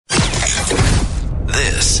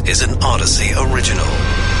This is an Odyssey original.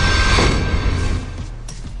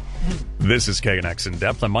 This is KNX In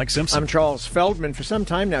Depth. I'm Mike Simpson. I'm Charles Feldman. For some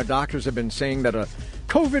time now, doctors have been saying that a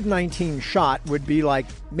COVID-19 shot would be like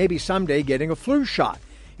maybe someday getting a flu shot.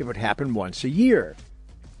 It would happen once a year.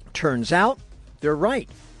 Turns out they're right.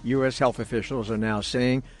 U.S. health officials are now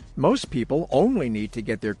saying most people only need to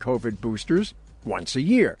get their COVID boosters once a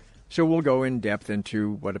year. So we'll go in depth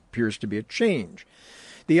into what appears to be a change.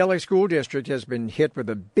 The LA School District has been hit with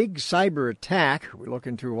a big cyber attack. We look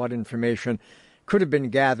into what information could have been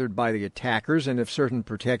gathered by the attackers and if certain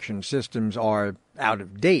protection systems are out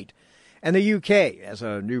of date. And the UK has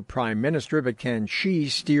a new prime minister, but can she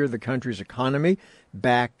steer the country's economy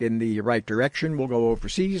back in the right direction? We'll go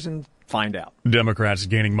overseas and find out. Democrats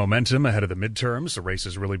gaining momentum ahead of the midterms. The race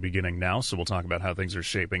is really beginning now, so we'll talk about how things are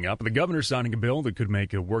shaping up. The governor's signing a bill that could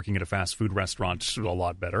make working at a fast food restaurant a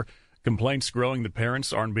lot better. Complaints growing that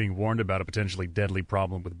parents aren't being warned about a potentially deadly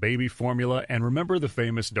problem with baby formula. And remember the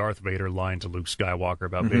famous Darth Vader line to Luke Skywalker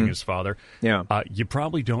about being his father? Yeah. You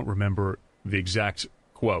probably don't remember the exact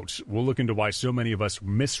quote. We'll look into why so many of us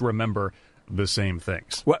misremember the same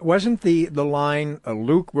things. Wasn't the line,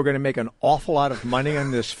 Luke, we're going to make an awful lot of money on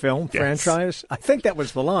this film franchise? I think that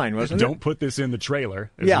was the line, wasn't it? Don't put this in the trailer.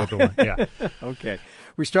 Yeah. Yeah. Okay.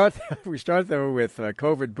 We start though with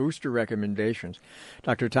COVID booster recommendations.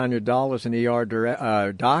 Dr. Tanya Dahl is an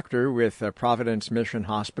ER doctor with Providence Mission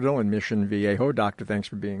Hospital in Mission Viejo. Doctor, thanks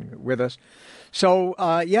for being with us. So,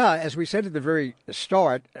 as we said at the very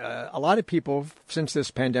start, a lot of people, since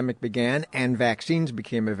this pandemic began and vaccines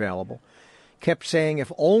became available, kept saying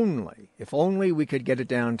if only we could get it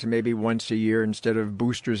down to maybe once a year instead of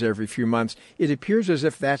boosters every few months. It appears as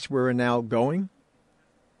if that's where we're now going.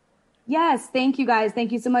 Yes, thank you guys.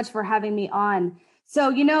 Thank you so much for having me on.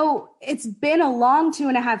 So, it's been a long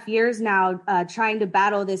 2.5 years now trying to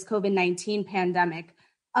battle this COVID-19 pandemic.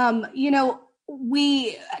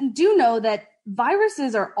 We do know that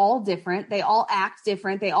viruses are all different. They all act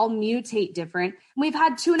different. They all mutate different. We've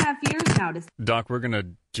had 2.5 years now to... Doc, we're going to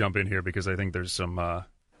jump in here because I think there's some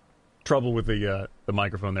trouble with the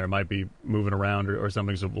microphone there. It might be moving around or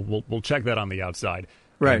something. So we'll check that on the outside.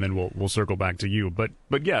 Right. And then we'll circle back to you. But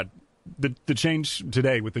yeah, the change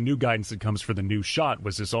today with the new guidance that comes for the new shot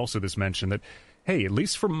was this mention that, hey, at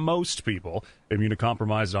least for most people,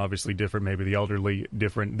 immunocompromised, obviously different, maybe the elderly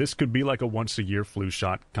different. This could be like a once-a-year flu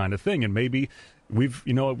shot kind of thing. And maybe we've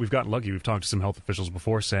gotten lucky. We've talked to some health officials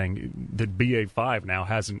before saying that BA.5 now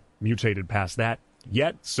hasn't mutated past that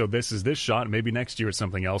yet. So this is this shot. Maybe next year it's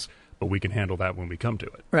something else, but we can handle that when we come to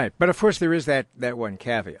it. Right. But, of course, there is that one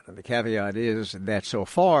caveat. And the caveat is that so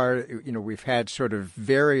far, we've had sort of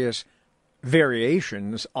various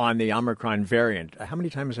variations on the Omicron variant. How many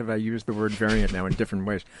times have I used the word variant now in different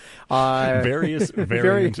ways? Various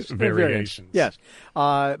variations. Yes.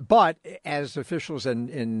 But as officials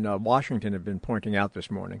in Washington have been pointing out this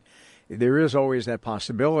morning, there is always that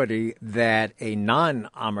possibility that a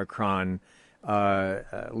non-Omicron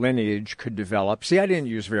lineage could develop. See, I didn't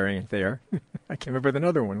use variant there. I came up with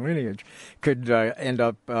another one, lineage. Could end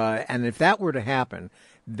up, and if that were to happen,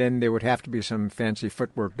 then there would have to be some fancy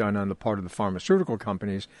footwork done on the part of the pharmaceutical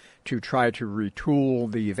companies to try to retool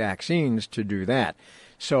the vaccines to do that.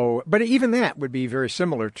 So, but even that would be very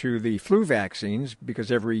similar to the flu vaccines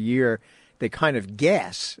because every year they kind of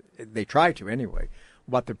guess, they try to anyway,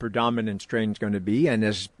 what the predominant strain is going to be. And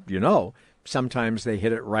as you know, sometimes they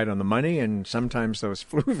hit it right on the money, and sometimes those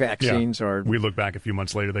flu vaccines are... We look back a few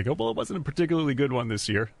months later, they go, well, it wasn't a particularly good one this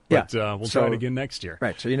year, but we'll try it again next year.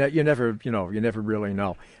 Right, so you never really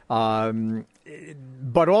know.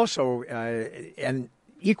 But also, and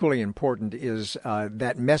equally important is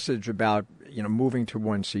that message about, moving to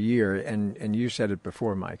once a year, and you said it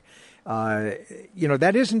before, Mike.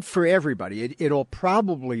 That isn't for everybody. It'll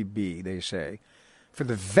probably be, they say, for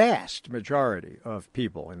the vast majority of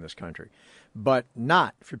people in this country, but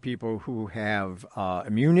not for people who have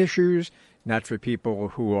immune issues, not for people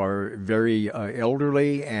who are very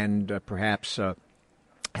elderly and perhaps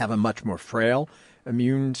have a much more frail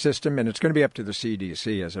immune system. And it's going to be up to the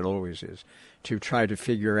CDC, as it always is, to try to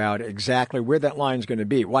figure out exactly where that line is going to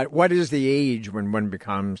be. What is the age when one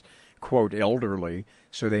becomes, quote, elderly,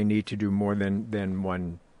 so they need to do more than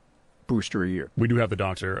one booster a year? We do have the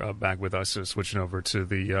doctor back with us, switching over to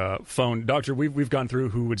the phone. Doctor, we've gone through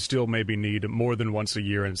who would still maybe need more than once a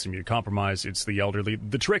year and it's immunocompromised. It's the elderly.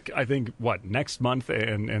 The trick, I think, next month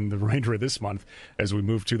and the remainder of this month, as we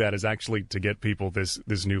move to that, is actually to get people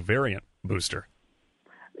this new variant booster.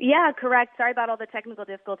 Yeah, correct. Sorry about all the technical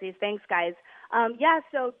difficulties. Thanks, guys.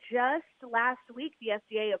 So just last week, the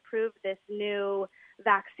FDA approved this new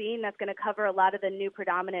vaccine that's going to cover a lot of the new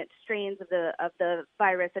predominant strains of the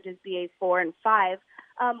virus, such as BA4 and 5.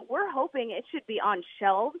 We're hoping it should be on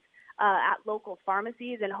shelves at local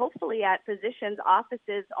pharmacies and hopefully at physicians'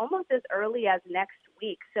 offices almost as early as next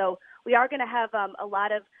week. So we are going to have a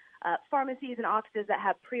lot of pharmacies and offices that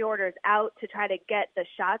have pre-orders out to try to get the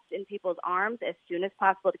shots in people's arms as soon as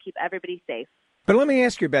possible to keep everybody safe. But let me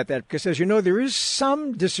ask you about that, because as you know, there is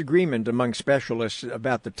some disagreement among specialists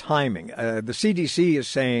about the timing. The CDC is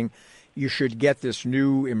saying you should get this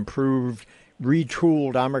new, improved,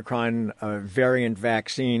 retooled Omicron variant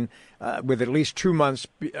vaccine with at least 2 months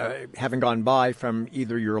having gone by from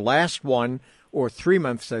either your last one or 3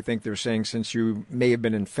 months, I think they're saying, since you may have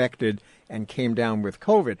been infected and came down with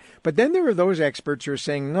COVID. But then there are those experts who are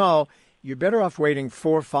saying, no, you're better off waiting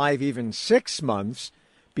 4, 5, even 6 months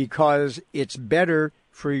because it's better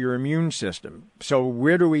for your immune system. So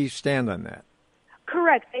where do we stand on that?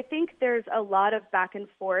 Correct. I think there's a lot of back and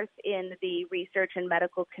forth in the research and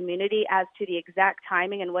medical community as to the exact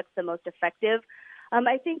timing and what's the most effective.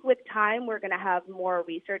 I think with time, we're going to have more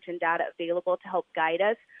research and data available to help guide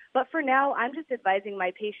us. But for now, I'm just advising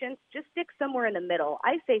my patients, just stick somewhere in the middle.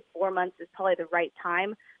 I say 4 months is probably the right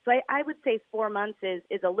time. So I would say 4 months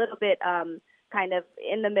is a little bit kind of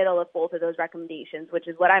in the middle of both of those recommendations, which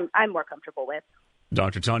is what I'm more comfortable with.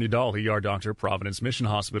 Dr. Tanya Dahl, ER doctor, Providence Mission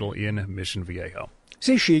Hospital in Mission Viejo.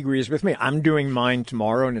 See, she agrees with me. I'm doing mine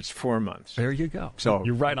tomorrow, and it's 4 months. There you go. So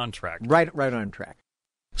you're right on track. Right on track.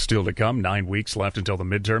 Still to come, 9 weeks left until the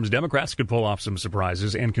midterms. Democrats could pull off some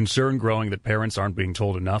surprises, and concern growing that parents aren't being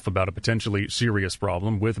told enough about a potentially serious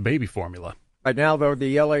problem with baby formula. Right now, though,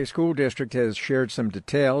 the LA School District has shared some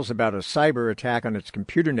details about a cyber attack on its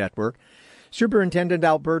computer network. Superintendent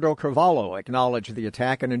Alberto Carvalho acknowledged the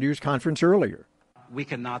attack in a news conference earlier. We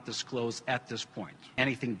cannot disclose at this point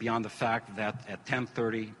anything beyond the fact that at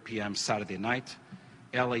 10:30 p.m. Saturday night,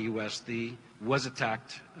 LAUSD was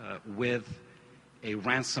attacked with a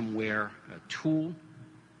ransomware tool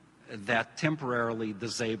that temporarily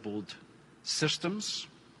disabled systems,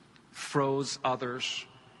 froze others,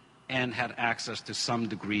 and had access to some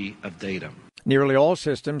degree of data. Nearly all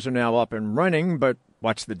systems are now up and running, but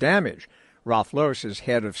what's the damage? Ralph Loos is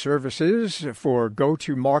head of services for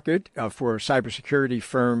go-to-market for cybersecurity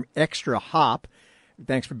firm Extra Hop.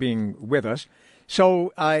 Thanks for being with us.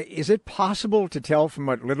 So is it possible to tell from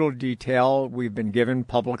what little detail we've been given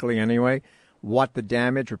publicly anyway what the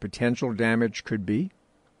damage or potential damage could be?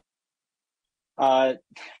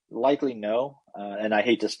 Likely no. And I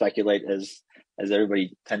hate to speculate as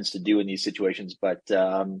everybody tends to do in these situations, but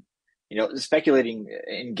speculating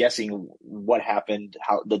and guessing what happened,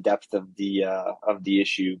 how the depth of the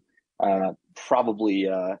issue, probably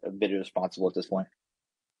a bit irresponsible at this point.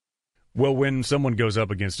 Well, when someone goes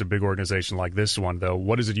up against a big organization like this one, though,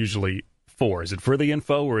 what is it usually for? Is it for the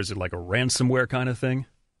info, or is it like a ransomware kind of thing?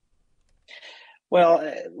 Well,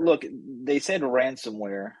 look, they said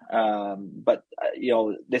ransomware, but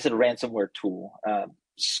they said ransomware tool.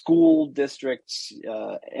 School districts,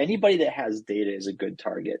 anybody that has data is a good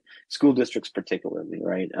target. School districts particularly,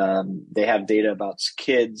 right? They have data about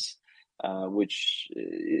kids, which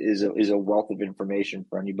is a wealth of information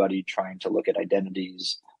for anybody trying to look at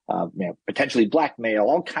identities, potentially blackmail,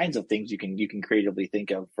 all kinds of things you can creatively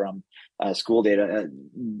think of from school data.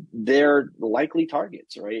 They're likely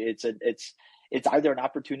targets, right? It's either an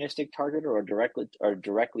opportunistic target or a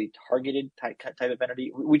directly targeted type of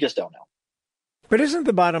entity. We just don't know. But isn't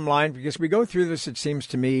the bottom line, because we go through this, it seems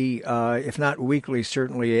to me, if not weekly,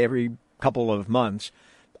 certainly every couple of months,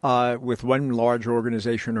 with one large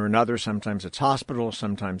organization or another. Sometimes it's hospitals,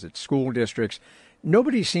 sometimes it's school districts.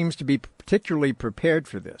 Nobody seems to be particularly prepared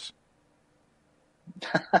for this.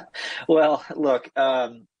 Well, look,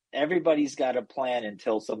 everybody's got a plan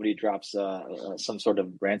until somebody drops some sort of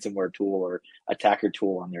ransomware tool or attacker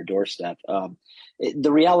tool on their doorstep.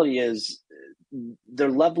 The reality is the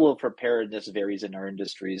level of preparedness varies in our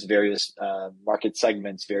industries, various market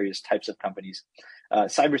segments, various types of companies.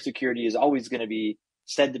 Cybersecurity is always going to be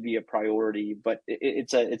said to be a priority, but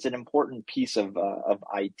it's an important piece of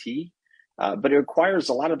IT. But it requires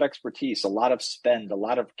a lot of expertise, a lot of spend, a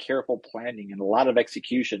lot of careful planning, and a lot of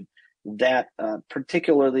execution that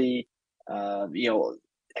particularly,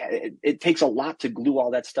 it takes a lot to glue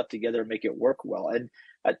all that stuff together and make it work well. And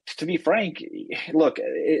to be frank, look,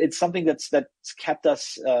 it's something that's kept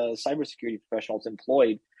us cybersecurity professionals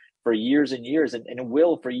employed for years and years, and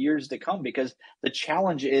will for years to come, because the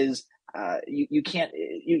challenge is you can't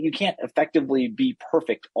effectively be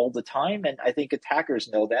perfect all the time, and I think attackers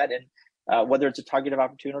know that. And whether it's a target of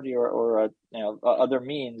opportunity or other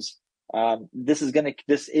means, this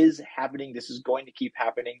is happening. This is going to keep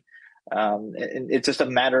happening. And it's just a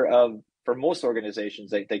matter of, for most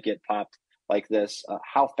organizations, they get popped like this.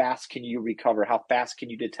 How fast can you recover? How fast can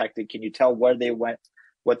you detect it? Can you tell where they went,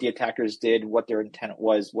 what the attackers did, what their intent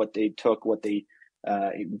was, what they took, what they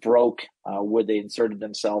broke, where they inserted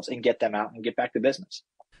themselves, and get them out and get back to business?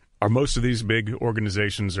 Are most of these big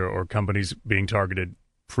organizations or companies being targeted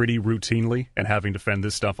pretty routinely and having to fend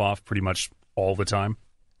this stuff off pretty much all the time?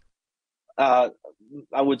 I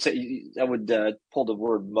would say I would pull the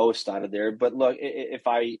word most out of there. But look, if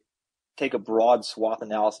I take a broad swath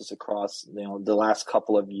analysis across the last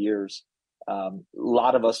couple of years, a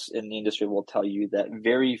lot of us in the industry will tell you that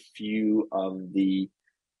very few of the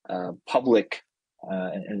public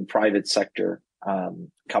and private sector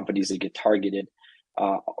companies that get targeted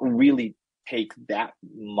really take that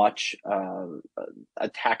much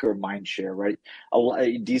attacker mind share, right?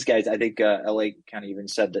 These guys, I think LA County even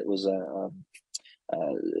said that it was an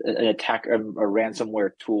attack, a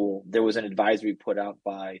ransomware tool. There was an advisory put out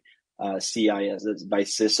by CIS, by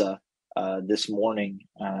CISA this morning,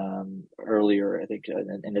 earlier, I think,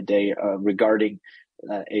 in the day, regarding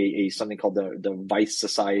a something called the Vice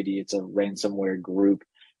Society. It's a ransomware group,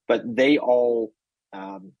 but they all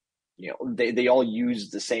they all use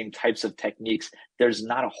the same types of techniques. There's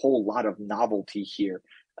not a whole lot of novelty here.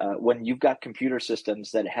 When you've got computer systems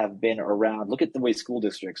that have been around, look at the way school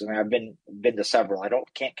districts. I mean, I've been to several.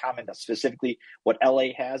 Can't comment on specifically what LA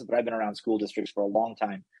has, but I've been around school districts for a long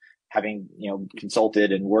time, having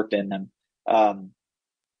consulted and worked in them.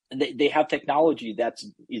 They have technology that's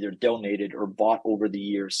either donated or bought over the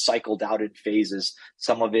years, cycled out in phases.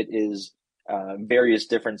 Some of it is various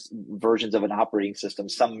different versions of an operating system,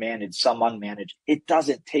 some managed, some unmanaged. It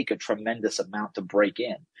doesn't take a tremendous amount to break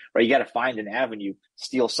in, right? You got to find an avenue,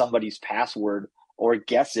 steal somebody's password, or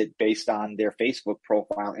guess it based on their Facebook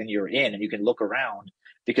profile, and you're in, and you can look around,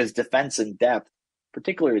 because defense in depth,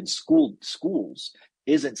 particularly in schools,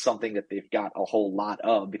 isn't something that they've got a whole lot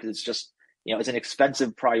of, because it's just, it's an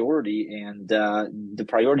expensive priority, and the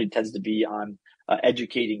priority tends to be on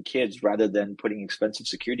educating kids rather than putting expensive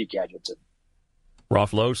security gadgets in.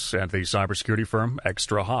 Rolf Loos at the cybersecurity firm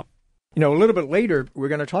Extra Hop. A little bit later, we're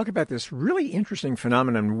going to talk about this really interesting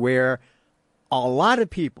phenomenon where a lot of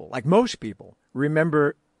people, like most people,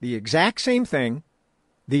 remember the exact same thing,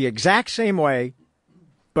 the exact same way,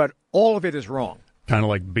 but all of it is wrong. Kind of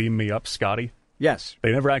like beam me up, Scotty. Yes.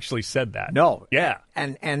 They never actually said that. No. Yeah.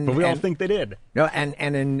 But we all think they did. No,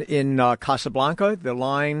 and in Casablanca, the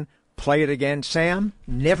line, "Play it again, Sam,"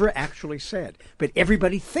 never actually said, but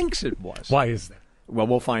everybody thinks it was. Why is that? Well,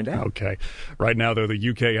 we'll find out. Okay. Right now, though,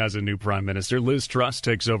 the UK has a new prime minister. Liz Truss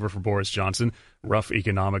takes over for Boris Johnson. Rough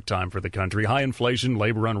economic time for the country. High inflation,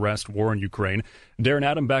 labor unrest, war in Ukraine. Darren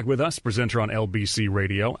Adam back with us, presenter on LBC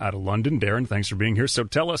Radio out of London. Darren, thanks for being here. So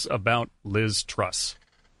tell us about Liz Truss.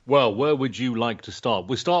 Well, where would you like to start?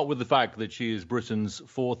 We start with the fact that she is Britain's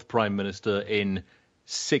fourth prime minister in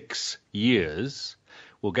 6 years.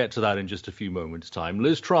 We'll get to that in just a few moments' time.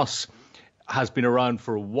 Liz Truss has been around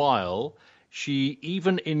for a while. She,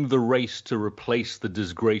 even in the race to replace the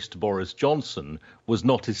disgraced Boris Johnson, was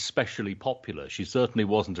not especially popular. She certainly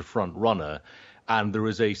wasn't a front runner. And there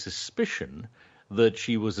is a suspicion that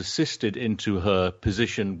she was assisted into her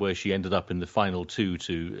position where she ended up in the final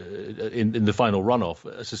in the final runoff,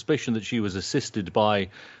 a suspicion that she was assisted by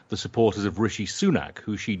the supporters of Rishi Sunak,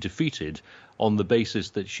 who she defeated on the basis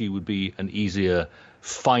that she would be an easier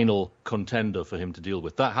final contender for him to deal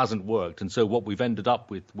with. That hasn't worked. And so what we've ended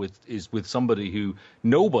up with somebody who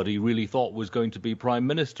nobody really thought was going to be prime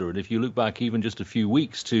minister. And if you look back even just a few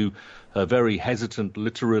weeks to her very hesitant,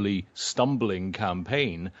 literally stumbling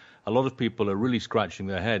campaign, a lot of people are really scratching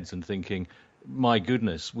their heads and thinking, my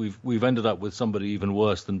goodness, we've ended up with somebody even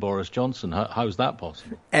worse than Boris Johnson. How's that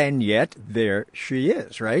possible? And yet there she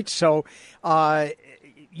is, right? So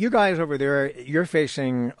you guys over there, you're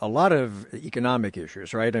facing a lot of economic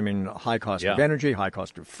issues, right? I mean, high cost of energy, high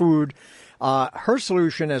cost of food. Her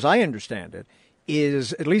solution, as I understand it,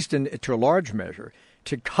 is, at least to a large measure,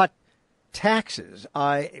 to cut taxes,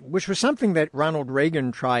 which was something that Ronald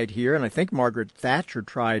Reagan tried here, and I think Margaret Thatcher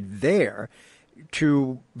tried there,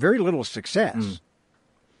 to very little success.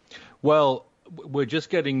 Well, we're just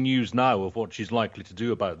getting news now of what she's likely to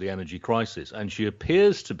do about the energy crisis, and she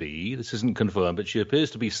appears to be, this isn't confirmed, but she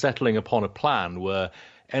appears to be settling upon a plan where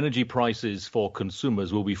energy prices for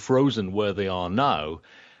consumers will be frozen where they are now,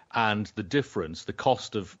 and the difference, the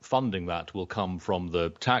cost of funding that, will come from the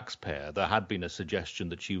taxpayer. There had been a suggestion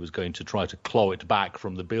that she was going to try to claw it back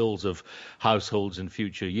from the bills of households in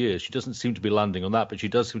future years. She doesn't seem to be landing on that, but she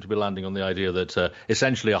does seem to be landing on the idea that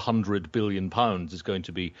essentially £100 billion is going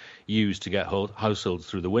to be used to get households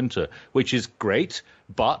through the winter, which is great.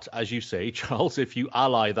 But, as you say, Charles, if you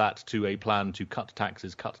ally that to a plan to cut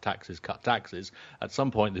taxes, at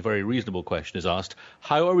some point the very reasonable question is asked,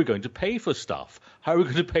 how are we going to pay for stuff? How are we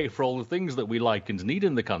going to pay for all the things that we like and need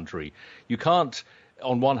in the country? You can't,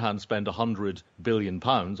 on one hand, spend £100 billion,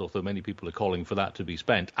 although many people are calling for that to be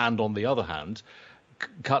spent, and on the other hand,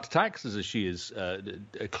 cut taxes, as she is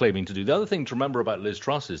claiming to do. The other thing to remember about Liz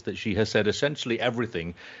Truss is that she has said essentially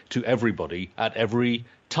everything to everybody at every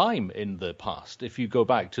time in the past. If you go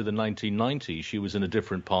back to the 1990s, she was in a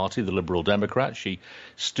different party, the Liberal Democrats. She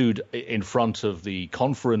stood in front of the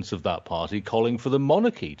conference of that party calling for the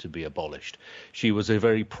monarchy to be abolished. She was a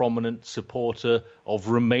very prominent supporter of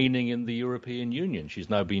remaining in the European Union. She's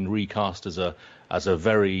now been recast as a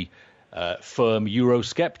very firm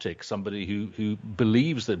Eurosceptic, somebody who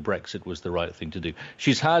believes that Brexit was the right thing to do.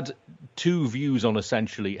 She's had two views on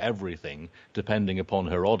essentially everything, depending upon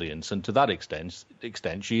her audience, and to that extent,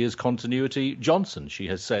 she is continuity Johnson. She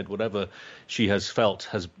has said whatever she has felt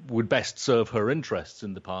would best serve her interests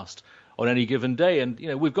in the past on any given day. And,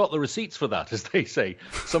 we've got the receipts for that, as they say.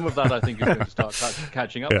 Some of that, I think, is going to start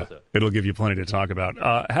catching up with her. It'll give you plenty to talk about.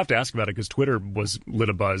 I have to ask about it because Twitter was lit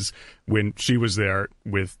abuzz when she was there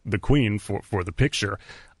with the Queen for the picture.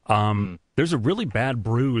 There's a really bad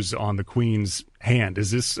bruise on the Queen's hand.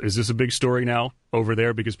 Is this a big story now over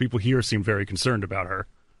there? Because people here seem very concerned about her.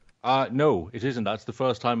 No, it isn't. That's the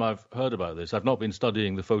first time I've heard about this. I've not been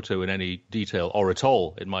studying the photo in any detail or at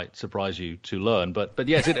all. It might surprise you to learn. But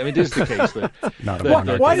yes, it is the case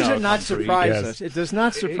that... Why does it not surprise us? It does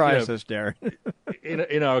not surprise us, Darren.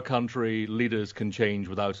 in our country, leaders can change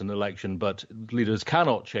without an election, but leaders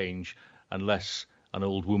cannot change unless an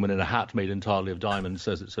old woman in a hat made entirely of diamonds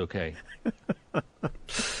says it's okay.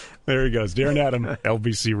 There he goes. Darren Adam,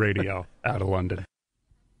 LBC Radio, out of London.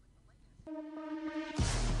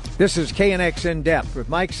 This is KNX In Depth with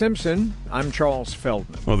Mike Simpson. I'm Charles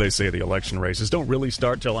Feldman. Well, they say the election races don't really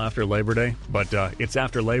start till after Labor Day, but it's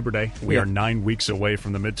after Labor Day. We are 9 weeks away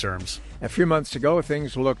from the midterms. A few months ago,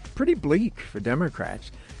 things looked pretty bleak for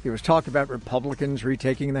Democrats. There was talk about Republicans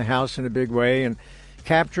retaking the House in a big way and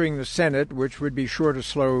capturing the Senate, which would be sure to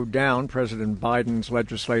slow down President Biden's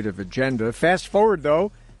legislative agenda. Fast forward,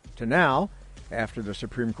 though, to now, after the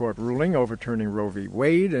Supreme Court ruling overturning Roe v.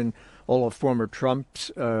 Wade and all of former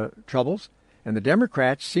Trump's troubles, and the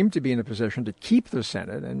Democrats seem to be in a position to keep the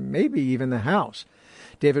Senate and maybe even the House.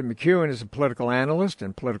 David McEwen is a political analyst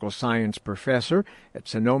and political science professor at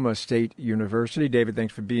Sonoma State University. David,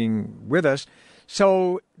 thanks for being with us.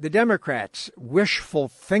 So the Democrats, wishful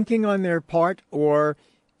thinking on their part, or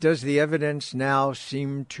does the evidence now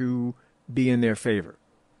seem to be in their favor?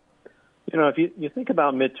 If you think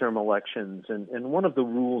about midterm elections, and one of the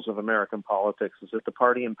rules of American politics is that the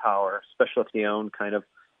party in power, especially if they own kind of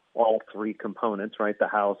all three components, right, the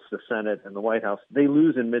House, the Senate, and the White House, they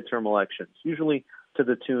lose in midterm elections, usually to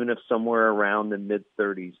the tune of somewhere around the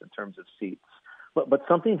mid-30s in terms of seats. But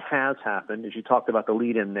something has happened, as you talked about the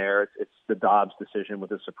lead-in there. It's the Dobbs decision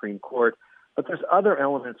with the Supreme Court. But there's other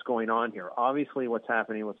elements going on here. Obviously, what's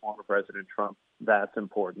happening with former President Trump, that's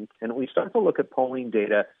important. And we start to look at polling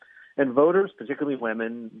data, and voters, particularly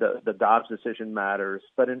women, the Dobbs decision matters.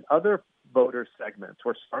 But in other voter segments,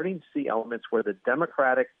 we're starting to see elements where the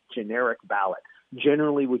Democratic generic ballot,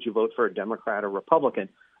 generally would you vote for a Democrat or Republican,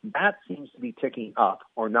 that seems to be ticking up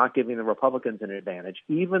or not giving the Republicans an advantage,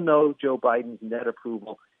 even though Joe Biden's net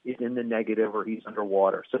approval is in the negative or he's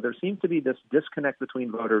underwater. So there seems to be this disconnect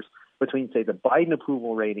between voters, between, say, the Biden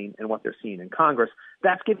approval rating and what they're seeing in Congress.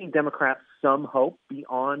 That's giving Democrats some hope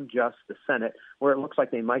beyond just the Senate, where it looks like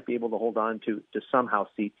they might be able to hold on to some House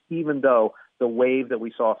seats, even though the wave that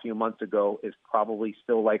we saw a few months ago is probably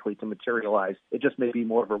still likely to materialize. It just may be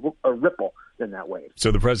more of a ripple than that wave.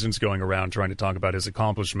 So the president's going around trying to talk about his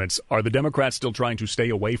accomplishments. Are the Democrats still trying to stay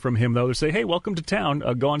away from him, though? To say, hey, welcome to town.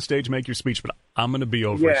 Go on stage, make your speech, but I'm going to be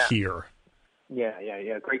over here. Yeah.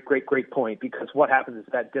 Great point. Because what happens is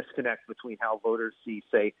that disconnect between how voters see,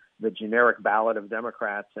 say, the generic ballot of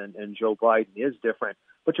Democrats and Joe Biden is different.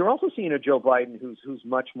 But you're also seeing a Joe Biden who's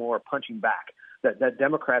much more punching back. That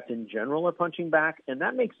Democrats in general are punching back, and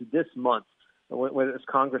that makes this month as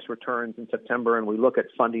Congress returns in September and we look at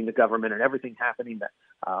funding the government and everything happening that,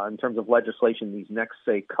 in terms of legislation these next,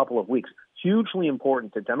 say, couple of weeks, hugely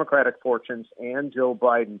important to Democratic fortunes and Joe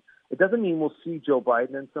Biden. It doesn't mean we'll see Joe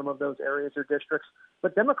Biden in some of those areas or districts,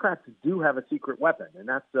 but Democrats do have a secret weapon, and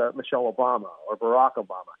that's Michelle Obama or Barack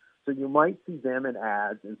Obama. So you might see them in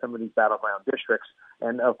ads in some of these battleground districts.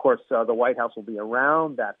 And, of course, the White House will be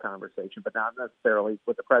around that conversation, but not necessarily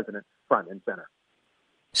with the president front and center.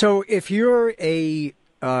 So if you're a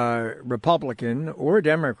Republican or a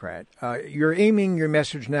Democrat, you're aiming your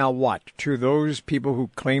message now what? To those people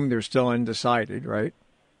who claim they're still undecided, right?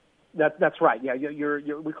 That's right. Yeah,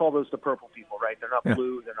 we call those the purple people, right? They're not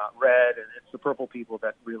blue, they're not red, and it's the purple people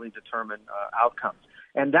that really determine outcomes.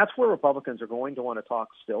 And that's where Republicans are going to want to talk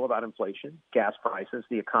still about inflation, gas prices,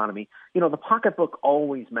 the economy. The pocketbook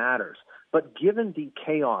always matters. But given the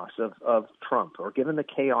chaos of Trump, or given the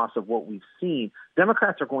chaos of what we've seen,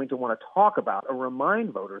 Democrats are going to want to talk about or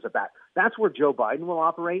remind voters of that. That's where Joe Biden will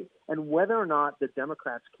operate, and whether or not the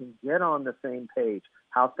Democrats can get on the same page,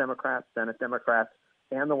 House Democrats, Senate Democrats,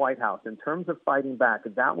 and the White House, in terms of fighting back,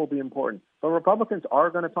 that will be important. But Republicans are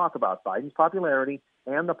going to talk about Biden's popularity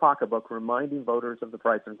and the pocketbook, reminding voters of the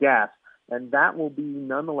price of gas. And that will be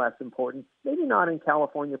nonetheless important, maybe not in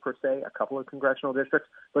California per se, a couple of congressional districts,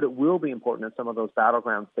 but it will be important in some of those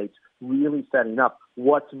battleground states, really setting up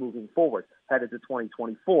what's moving forward, headed to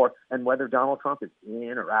 2024, and whether Donald Trump is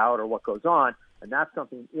in or out or what goes on. And that's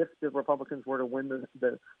something, if the Republicans were to win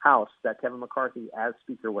the House, that Kevin McCarthy, as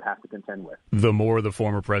Speaker, would have to contend with. The more the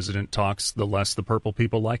former president talks, the less the purple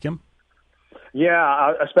people like him?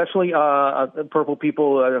 Yeah, especially purple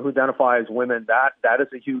people who identify as women. That is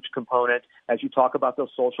a huge component. As you talk about those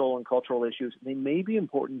social and cultural issues, they may be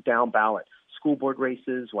important down ballot. School board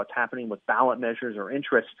races, what's happening with ballot measures or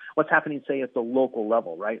interests, what's happening, say, at the local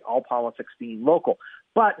level, right? All politics being local.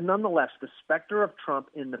 But nonetheless, the specter of Trump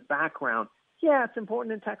in the background, yeah, it's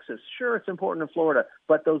important in Texas. Sure, it's important in Florida.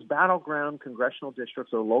 But those battleground congressional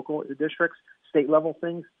districts or local districts, state-level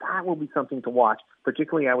things, that will be something to watch,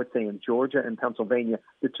 particularly, I would say, in Georgia and Pennsylvania,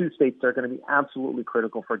 the two states that are going to be absolutely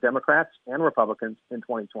critical for Democrats and Republicans in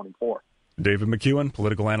 2024. David McEwen,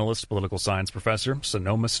 political analyst, political science professor,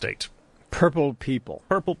 Sonoma State. Purple people.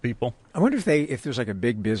 Purple people. I wonder if there's like a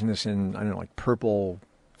big business in, I don't know, like purple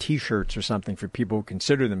T-shirts or something for people who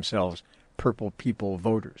consider themselves purple people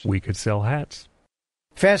voters. We could sell hats.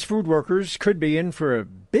 Fast food workers could be in for a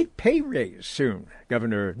big pay raise soon.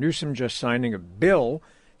 Governor Newsom just signing a bill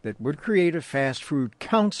that would create a fast food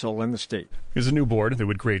council in the state. There's a new board that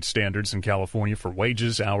would create standards in California for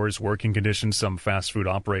wages, hours, working conditions. Some fast food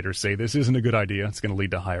operators say this isn't a good idea. It's going to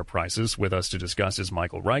lead to higher prices. With us to discuss is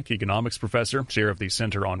Michael Reich, economics professor, chair of the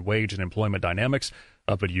Center on Wage and Employment Dynamics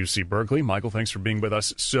up at UC Berkeley. Michael, thanks for being with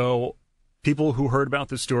us. So people who heard about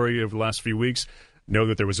this story over the last few weeks know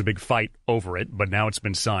that there was a big fight over it, but now it's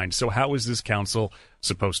been signed. So how is this council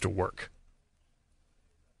supposed to work?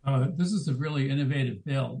 This is a really innovative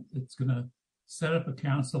bill. It's going to set up a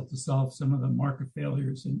council to solve some of the market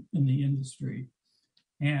failures in the industry.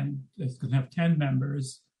 And it's going to have 10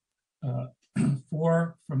 members,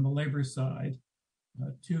 4 from the labor side,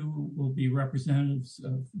 2 will be representatives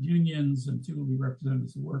of unions, and 2 will be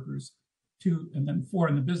representatives of workers, 2, and then 4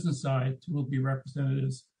 on the business side, 2 will be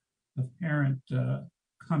representatives of parent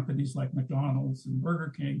companies like McDonald's and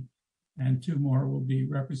Burger King, and 2 more will be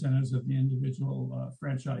representatives of the individual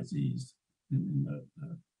franchisees in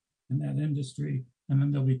that industry. And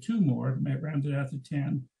then there'll be 2 more, rounded out to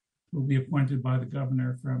 10, who will be appointed by the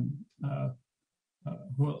governor from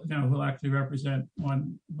who will actually represent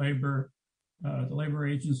one the labor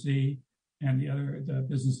agency, and the other the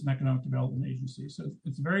business and economic development agency. So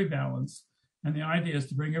it's very balanced. And the idea is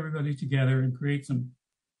to bring everybody together and create some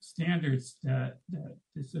standards that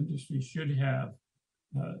this industry should have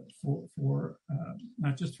for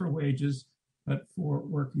not just for wages, but for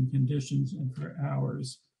working conditions and for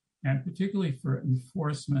hours, and particularly for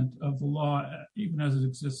enforcement of the law, even as it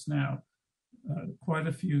exists now. Quite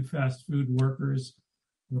a few fast food workers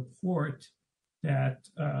report that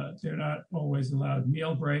they're not always allowed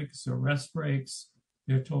meal breaks or rest breaks.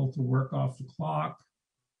 They're told to work off the clock,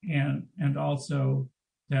 and also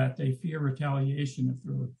that they fear retaliation if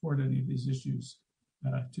they report any of these issues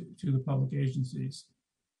to the public agencies.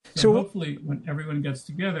 So hopefully when everyone gets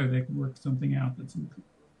together, they can work something out that's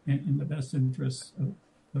in the best interests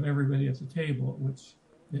of everybody at the table, which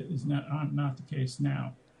is not the case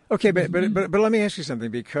now. Okay, but let me ask you something,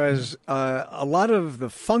 because a lot of the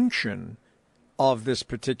function of this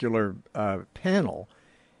particular panel,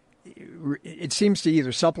 it seems to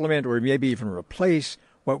either supplement or maybe even replace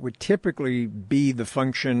what would typically be the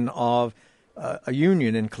function of a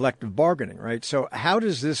union in collective bargaining, right? So how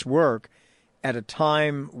does this work at a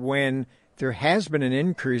time when there has been an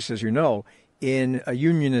increase, as you know, in a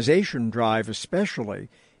unionization drive, especially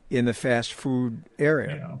in the fast food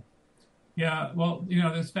area? Yeah. Well,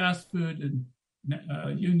 there's fast food and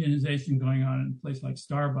unionization going on in a place like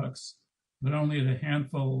Starbucks, but only at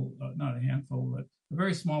not a handful, but a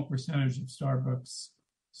very small percentage of Starbucks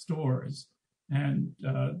stores. And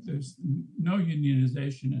there's no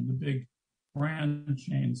unionization in the big brand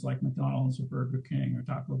chains like McDonald's or Burger King or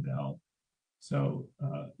Taco Bell. So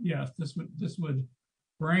yes, this would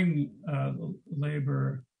bring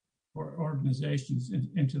labor or organizations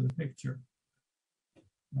into the picture,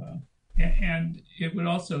 and it would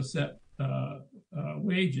also set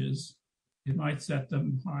wages. It might set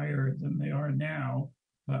them higher than they are now.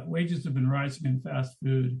 Wages have been rising in fast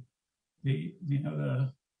food. The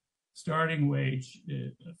starting wage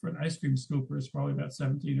for an ice cream scooper is probably about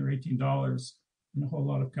 $17 or $18 in a whole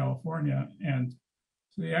lot of California, and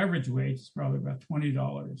so the average wage is probably about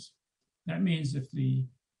 $20. That means if the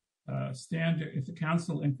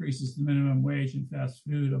council increases the minimum wage in fast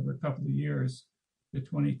food over a couple of years to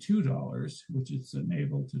 $22, which it's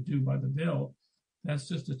enabled to do by the bill, that's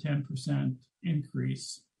just a 10%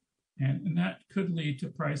 increase. And that could lead to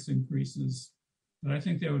price increases, but I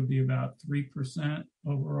think there would be about 3%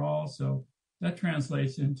 overall. So that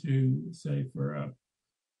translates into, say, for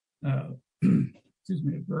a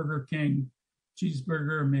Burger King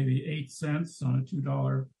cheeseburger, maybe 8 cents on a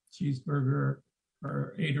 $2 cheeseburger,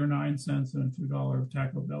 or 8 or 9 cents on a $2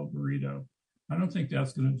 Taco Bell burrito. I don't think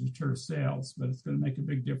that's going to deter sales, but it's going to make a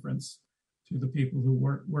big difference to the people who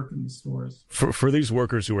work in the stores. For these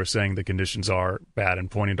workers who are saying the conditions are bad and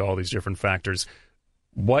pointing to all these different factors,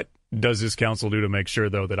 what does this council do to make sure,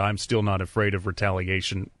 though, that I'm still not afraid of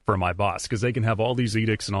retaliation for my boss? Because they can have all these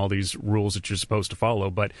edicts and all these rules that you're supposed to follow,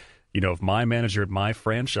 but if my manager at my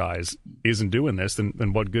franchise isn't doing this,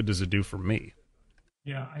 then what good does it do for me?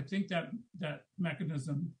 Yeah, I think that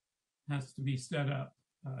mechanism has to be set up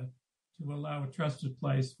to allow a trusted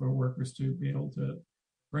place for workers to be able to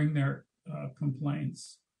bring their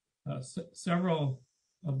complaints. Several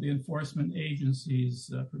of the enforcement agencies,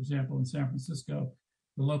 for example, in San Francisco,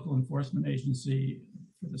 the local enforcement agency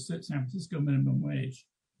for the San Francisco minimum wage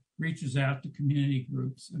reaches out to community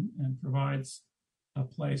groups and provides a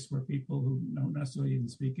place where people who don't necessarily even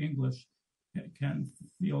speak English can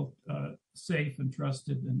feel safe and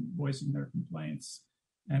trusted in voicing their complaints.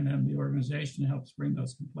 And then the organization helps bring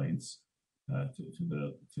those complaints to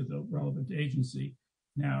the relevant agency.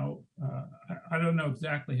 Now, I don't know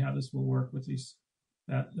exactly how this will work with the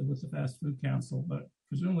Fast Food Council, but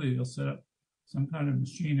presumably they'll set up some kind of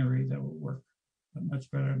machinery that will work much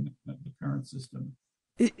better than the current system.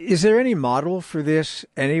 Is there any model for this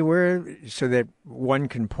anywhere so that one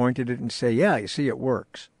can point at it and say, yeah, you see, it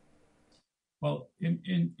works? Well,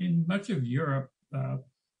 in much of Europe,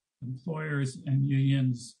 employers and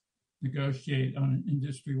unions negotiate on an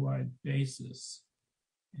industry-wide basis.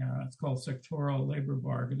 It's called sectoral labor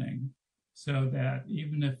bargaining, so that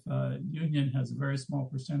even if a union has a very small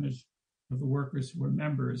percentage of the workers who are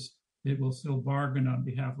members, they will still bargain on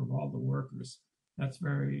behalf of all the workers. That's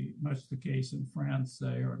very much the case in France,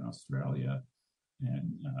 say, or in Australia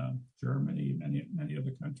and Germany, many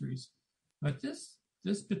other countries. But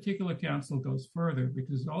this particular council goes further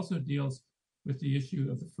because it also deals with the issue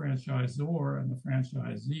of the franchisor and the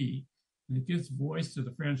franchisee. And it gives voice to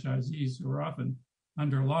the franchisees who are often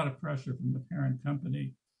under a lot of pressure from the parent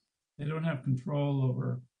company. They don't have control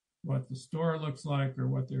over what the store looks like or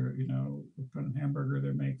what what kind of hamburger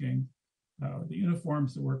they're making, the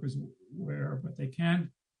uniforms the workers wear, but they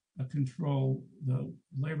can control the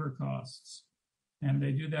labor costs. And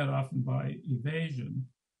they do that often by evasion.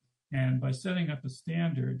 And by setting up a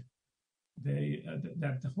standard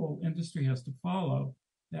that the whole industry has to follow,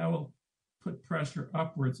 that will put pressure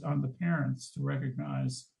upwards on the parents to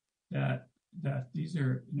recognize that these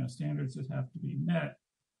are standards that have to be met,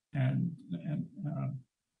 and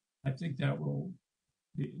I think that will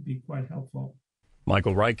be quite helpful.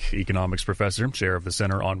 Michael Reich, economics professor, chair of the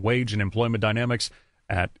Center on Wage and Employment Dynamics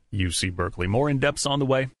at UC Berkeley. More In Depth's on the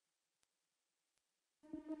way.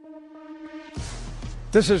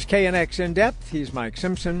 This is KNX In Depth. He's Mike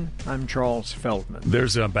Simpson. I'm Charles Feldman.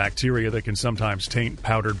 There's a bacteria that can sometimes taint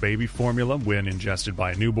powdered baby formula. When ingested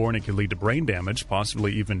by a newborn, it can lead to brain damage,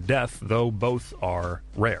 possibly even death, though both are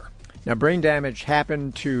rare. Now, brain damage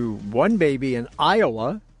happened to one baby in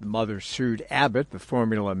Iowa. The mother sued Abbott, the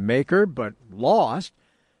formula maker, but lost.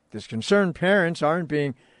 This concerned parents aren't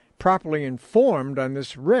being properly informed on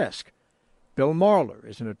this risk. Bill Marler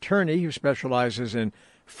is an attorney who specializes in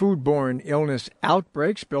foodborne illness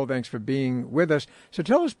outbreaks. Bill, thanks for being with us. So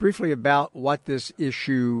tell us briefly about what this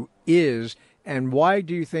issue is, and why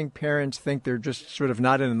do you think parents think they're just sort of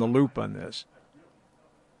not in the loop on this?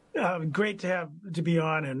 Great to be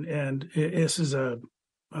on, and this is a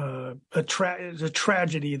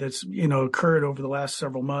tragedy that's occurred over the last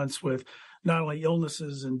several months with not only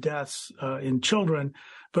illnesses and deaths in children,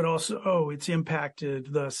 but also it's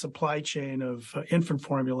impacted the supply chain of infant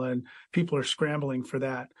formula, and people are scrambling for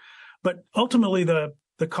that. But ultimately, the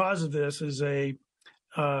cause of this is a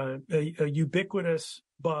ubiquitous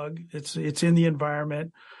bug. It's in the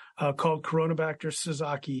environment called Coronabacter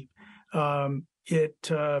Sazaki.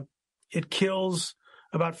 It kills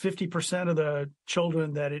about 50% of the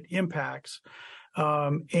children that it impacts,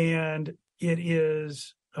 and it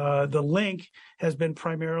is the link has been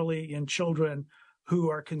primarily in children who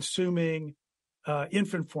are consuming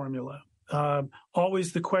infant formula.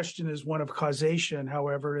 Always the question is one of causation,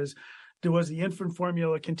 however, was the infant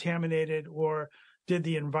formula contaminated, or did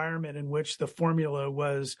the environment in which the formula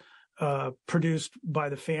was produced by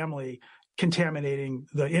the family contaminating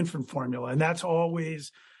the infant formula? And that's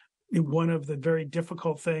always one of the very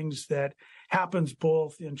difficult things that happens,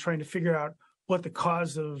 both in trying to figure out what the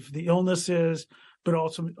cause of the illness is, but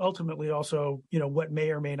also ultimately what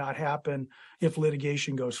may or may not happen if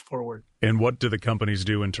litigation goes forward. And what do the companies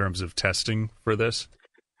do in terms of testing for this?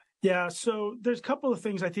 Yeah, so there's a couple of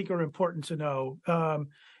things I think are important to know.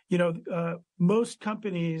 Most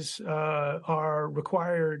companies are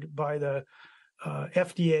required by the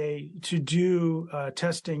FDA to do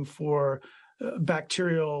testing for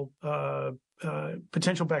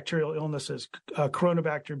potential bacterial illnesses,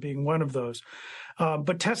 Coronabacter being one of those.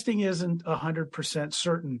 But testing isn't 100%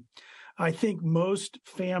 certain. I think most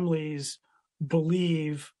families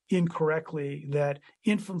believe incorrectly that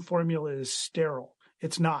infant formula is sterile.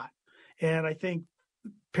 It's not. And I think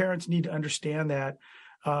parents need to understand that.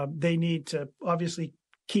 They need to obviously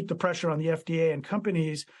keep the pressure on the FDA and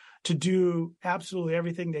companies to do absolutely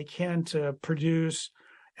everything they can to produce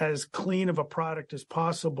as clean of a product as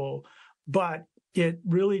possible. But it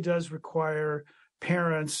really does require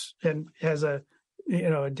parents, and as a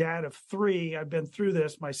dad of 3, I've been through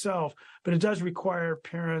this myself, but it does require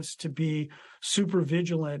parents to be super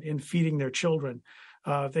vigilant in feeding their children.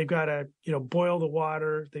 They've got to, boil the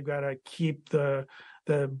water. They've got to keep the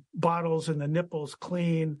bottles and the nipples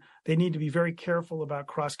clean. They need to be very careful about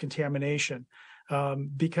cross-contamination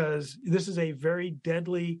because this is a very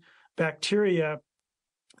deadly bacteria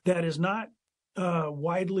that is not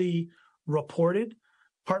widely reported,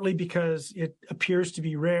 partly because it appears to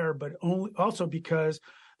be rare, but also because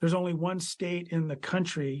there's only one state in the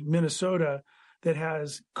country, Minnesota, that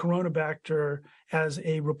has Coronabacter as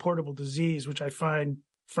a reportable disease, which I find,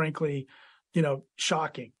 frankly,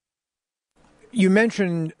 shocking. You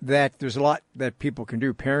mentioned that there's a lot that people can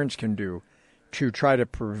do, parents can do, to try to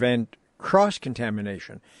prevent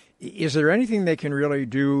cross-contamination. Is there anything they can really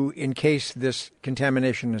do in case this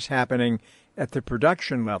contamination is happening at the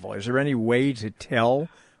production level? Is there any way to tell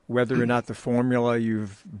whether or not the formula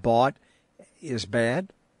you've bought is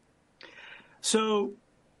bad? So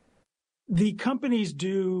the companies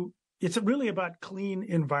it's really about clean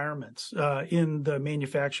environments in the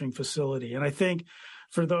manufacturing facility. And I think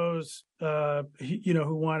for those,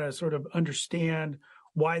 who want to sort of understand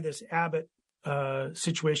why this Abbott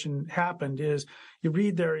situation happened, is you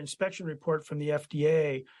read their inspection report from the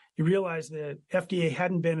FDA, you realize that FDA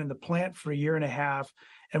hadn't been in the plant for a year and a half.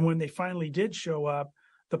 And when they finally did show up,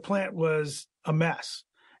 the plant was a mess.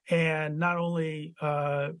 And not only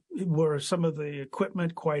were some of the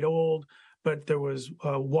equipment quite old, but there was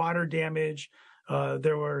water damage.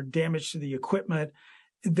 There were damage to the equipment.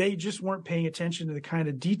 They just weren't paying attention to the kind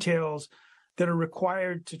of details that are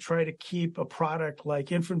required to try to keep a product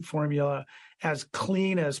like infant formula as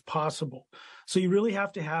clean as possible. So you really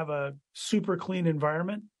have to have a super clean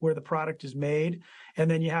environment where the product is made.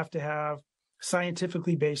 And then you have to have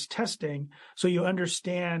scientifically based testing so you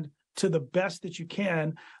understand to the best that you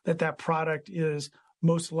can that product is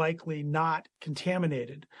most likely not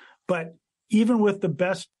contaminated. But even with the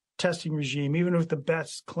best testing regime, even with the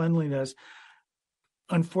best cleanliness,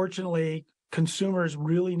 unfortunately, consumers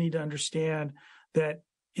really need to understand that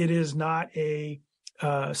it is not a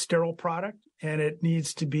sterile product and it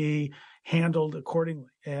needs to be handled accordingly.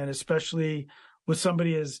 And especially with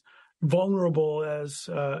somebody as vulnerable as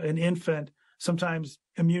an infant, sometimes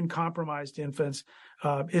immune compromised infants,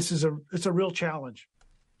 it's a real challenge.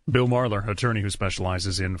 Bill Marler, attorney who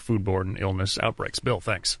specializes in foodborne illness outbreaks. Bill,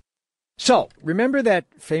 thanks. So, remember that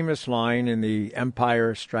famous line in The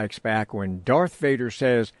Empire Strikes Back when Darth Vader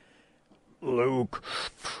says, "Luke,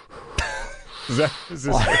 Is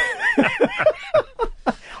this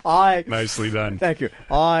nicely done. Thank you.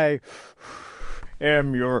 I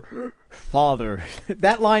am your father.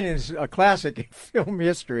 That line is a classic in film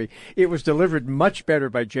history. It was delivered much better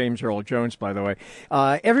by James Earl Jones, by the way.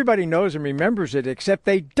 Everybody knows and remembers it, except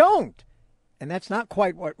they don't. And that's not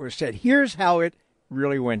quite what was said. Here's how it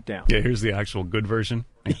really went down. Yeah, here's the actual good version.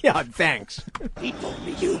 Yeah, thanks. He told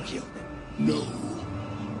me you killed him. No,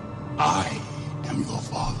 I am your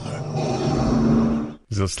father.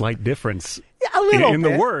 There's a slight difference A little in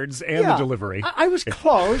bit. the words and the delivery. I was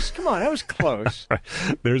close. Come on, I was close.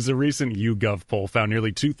 There's a recent YouGov poll found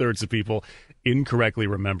nearly 2/3 of people incorrectly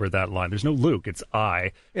remember that line. There's no Luke, it's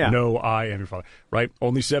I. Yeah. No, I am your father. Right?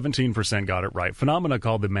 Only 17% got it right. Phenomena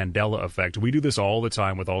called the Mandela effect. We do this all the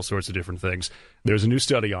time with all sorts of different things. There's a new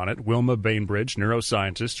study on it. Wilma Bainbridge,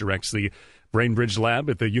 neuroscientist, directs the Bainbridge Lab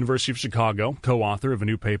at the University of Chicago, co-author of a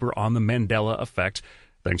new paper on the Mandela effect.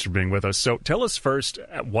 Thanks for being with us. So tell us first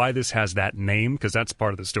why this has that name, because that's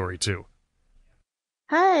part of the story too.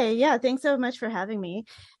 Hi, yeah, thanks so much for having me.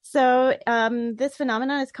 So this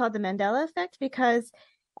phenomenon is called the Mandela effect because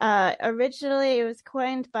originally it was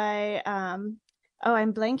coined by, I'm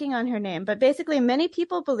blanking on her name, but basically many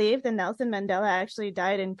people believe that Nelson Mandela actually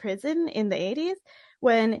died in prison in the 80s,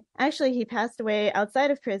 when actually he passed away outside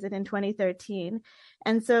of prison in 2013.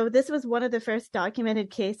 And so this was one of the first documented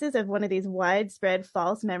cases of one of these widespread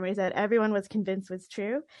false memories that everyone was convinced was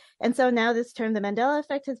true. And so now this term, the Mandela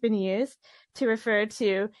effect, has been used to refer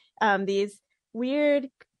to these weird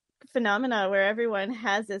phenomena where everyone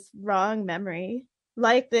has this wrong memory,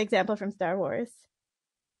 like the example from Star Wars.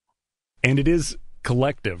 And it is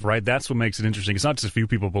collective, right? That's what makes it interesting. It's not just a few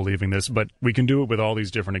people believing this, but we can do it with all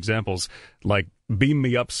these different examples. Like, beam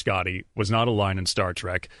me up, Scotty, was not a line in Star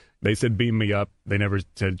Trek. They said, beam me up. They never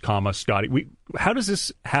said, comma, Scotty. How does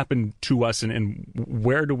this happen to us, and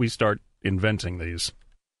where do we start inventing these?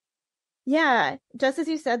 Yeah, just as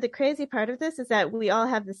you said, the crazy part of this is that we all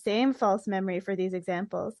have the same false memory for these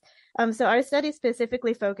examples. So our study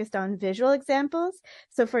specifically focused on visual examples.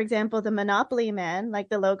 So, for example, the Monopoly Man, like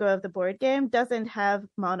the logo of the board game, doesn't have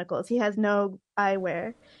monocles. He has no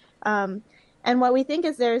eyewear. And what we think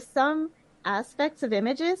is there's some aspects of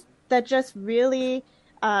images that just really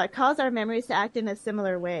cause our memories to act in a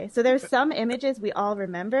similar way. So there's some images we all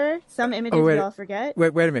remember, some images we all forget. Wait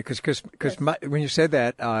a minute, because yes. When you said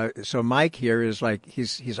that, so Mike here is like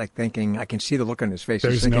he's like thinking. I can see the look on his face.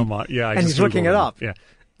 There's thinking, and he's looking it up. Yeah.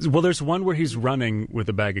 Well, there's one where he's running with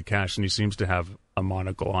a bag of cash and he seems to have a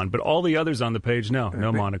monocle on, but all the others on the page, no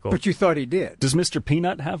monocle. But you thought he did. Does Mr.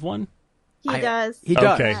 Peanut have one? He does. He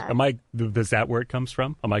does. Okay. Yeah. Is that where it comes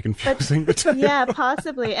from? Am I confusing the two? Yeah,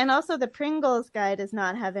 possibly. And also the Pringles guy does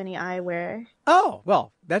not have any eyewear. Oh,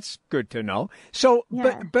 well, that's good to know. So,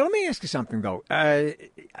 Yeah. but let me ask you something, though.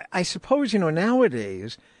 I suppose,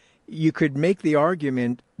 nowadays you could make the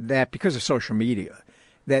argument that because of social media,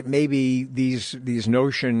 that maybe these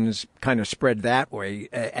notions kind of spread that way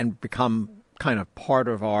and become kind of part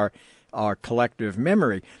of our collective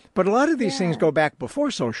memory. But a lot of these things go back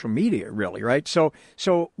before social media, really, right? So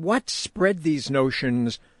what spread these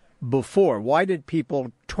notions before? Why did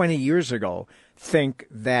people 20 years ago think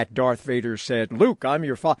that Darth Vader said, Luke, I'm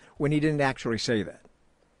your father, when he didn't actually say that?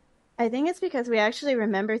 I think it's because we actually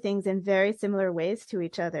remember things in very similar ways to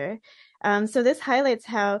each other. So this highlights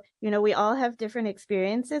how, we all have different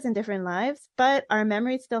experiences and different lives, but our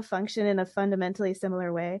memories still function in a fundamentally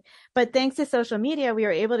similar way. But thanks to social media, we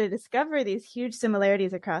were able to discover these huge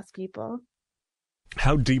similarities across people.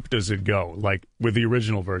 How deep does it go? Like with the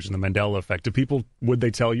original version, the Mandela effect, would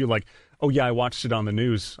they tell you like, oh yeah, I watched it on the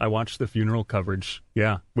news. I watched the funeral coverage.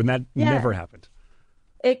 Yeah. When that never happened.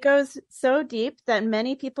 It goes so deep that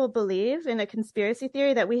many people believe in a conspiracy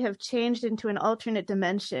theory that we have changed into an alternate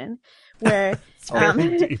dimension where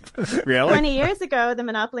Really? 20 years ago, the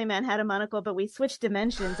Monopoly Man had a monocle, but we switched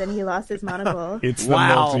dimensions and he lost his monocle. It's the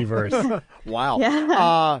multiverse. Wow.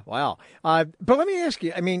 Yeah. Wow. But let me ask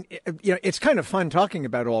you, I mean, it's kind of fun talking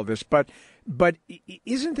about all this, but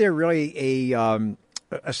isn't there really a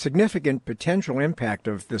significant potential impact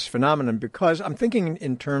of this phenomenon? Because I'm thinking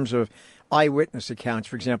in terms of eyewitness accounts,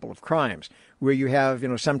 for example, of crimes, where you have,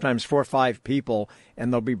 sometimes 4 or 5 people,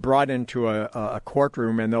 and they'll be brought into a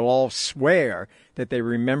courtroom, and they'll all swear that they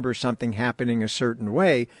remember something happening a certain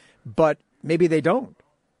way, but maybe they don't.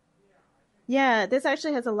 Yeah, this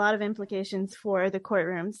actually has a lot of implications for the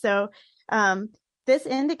courtroom. So this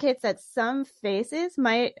indicates that some faces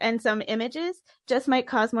might, and some images just might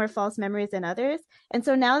cause more false memories than others. And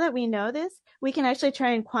so now that we know this, we can actually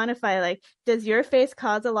try and quantify, like, does your face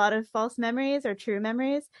cause a lot of false memories or true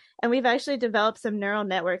memories? And we've actually developed some neural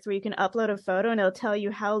networks where you can upload a photo and it'll tell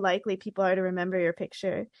you how likely people are to remember your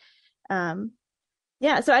picture.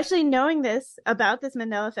 So actually knowing this about this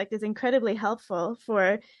Mandela effect is incredibly helpful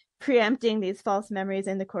for preempting these false memories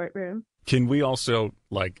in the courtroom. Can we also,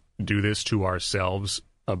 like, do this to ourselves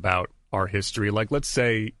about our history? Like, let's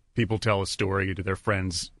say people tell a story to their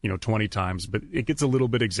friends, 20 times, but it gets a little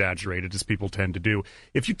bit exaggerated, as people tend to do.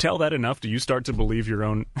 If you tell that enough, do you start to believe your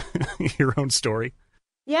own your own story?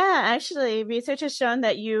 Yeah, actually, research has shown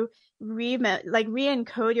that you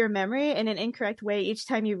re-encode your memory in an incorrect way each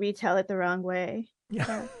time you retell it the wrong way.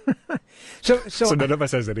 Yeah. So none of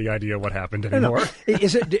us has any idea what happened anymore. No.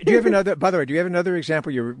 Do you have another? By the way, do you have another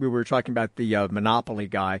example? We were talking about the Monopoly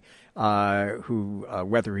guy who,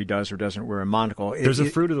 whether he does or doesn't wear a monocle. There's a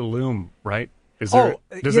Fruit of the Loom, right? Does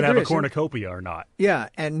it have a cornucopia or not? Yeah,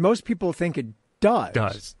 and most people think it does.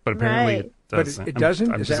 Does, but apparently it doesn't. But it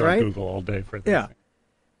doesn't. I'm Is just that right? on Google all day for this. Yeah,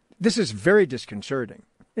 this is very disconcerting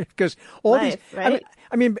because all these. Right?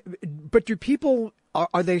 I mean, but do people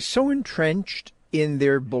are they so entrenched in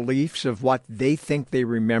their beliefs of what they think they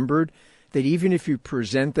remembered that even if you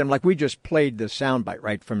present them, like we just played the soundbite,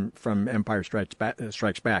 right, from Empire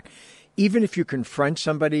Strikes Back, even if you confront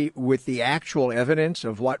somebody with the actual evidence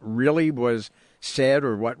of what really was said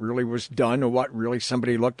or what really was done or what really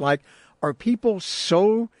somebody looked like, are people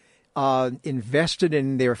so invested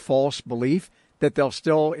in their false belief that they'll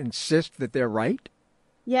still insist that they're right?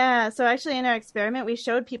 Yeah, so actually in our experiment, we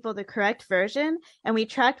showed people the correct version and we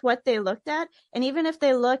tracked what they looked at. And even if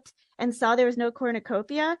they looked and saw there was no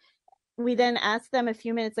cornucopia, we then asked them a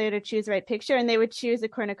few minutes later to choose the right picture, and they would choose the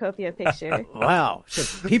cornucopia picture. Wow.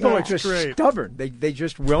 So people are just stubborn. They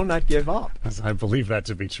just will not give up. I believe that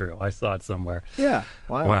to be true. I saw it somewhere. Yeah.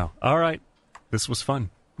 Wow. All right. This was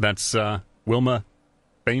fun. That's Wilma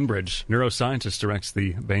Bainbridge, neuroscientist, directs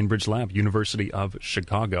the Bainbridge Lab, University of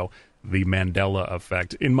Chicago. The Mandela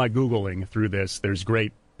effect. In my Googling through this, there's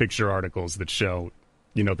great picture articles that show,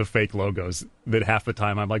 the fake logos that half the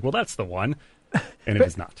time I'm like, well, that's the one. And it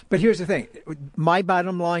is not. But here's the thing. My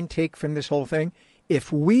bottom line take from this whole thing,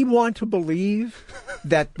 if we want to believe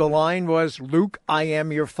that the line was, Luke, I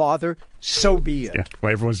am your father, so be it. Yeah,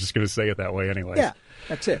 well, everyone's just going to say it that way anyway. Yeah,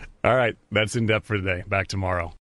 that's it. All right. That's In Depth for today. Back tomorrow.